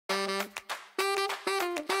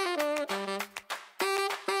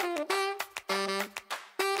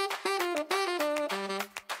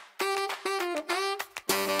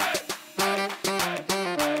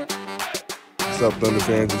What's up, Thunder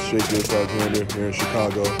fans? It's Shai Gilgeous-Alexander here in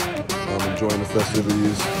Chicago. I'm enjoying the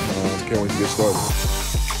festivities. Can't wait to get started.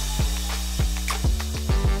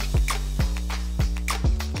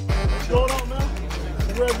 What's going on, man?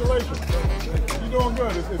 Congratulations. You're doing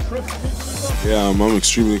good. Is Chris speaking? Yeah, I'm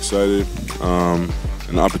extremely excited.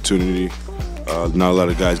 An opportunity not a lot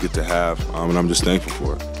of guys get to have, and I'm just thankful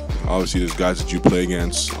for it. Obviously, there's guys that you play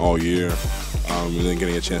against all year, and then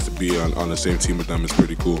getting a chance to be on the same team with them is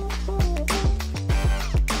pretty cool.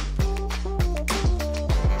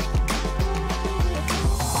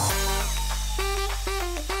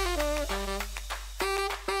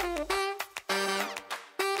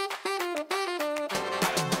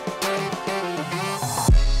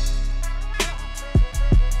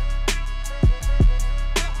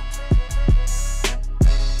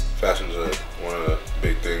 Fashion is one of the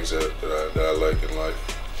big things that I like in life.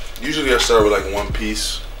 Usually I start with like one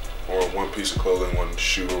piece, or one piece of clothing, one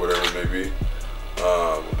shoe or whatever it may be,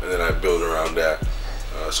 and then I build around that.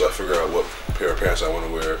 So I figure out what pair of pants I want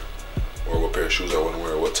to wear, or what pair of shoes I want to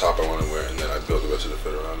wear, or what top I want to wear, and then I build the rest of the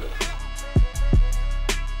fit around it.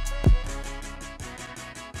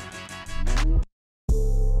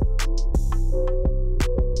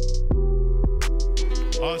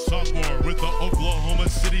 A sophomore with the Oklahoma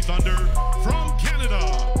City Thunder from Canada,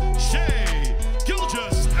 Shai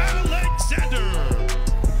Gilgeous-Alexander.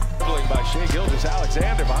 Dribbling by Shai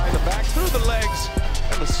Gilgeous-Alexander behind the back, through the legs,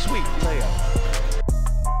 and a sweet layup.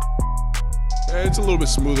 Yeah, it's a little bit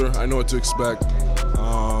smoother. I know what to expect.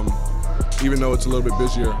 Even though it's a little bit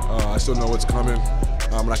busier, I still know what's coming,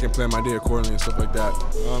 and I can plan my day accordingly and stuff like that.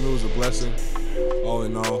 It was a blessing, all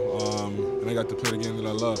in all, and I got to play the game that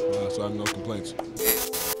I love, so I have no complaints.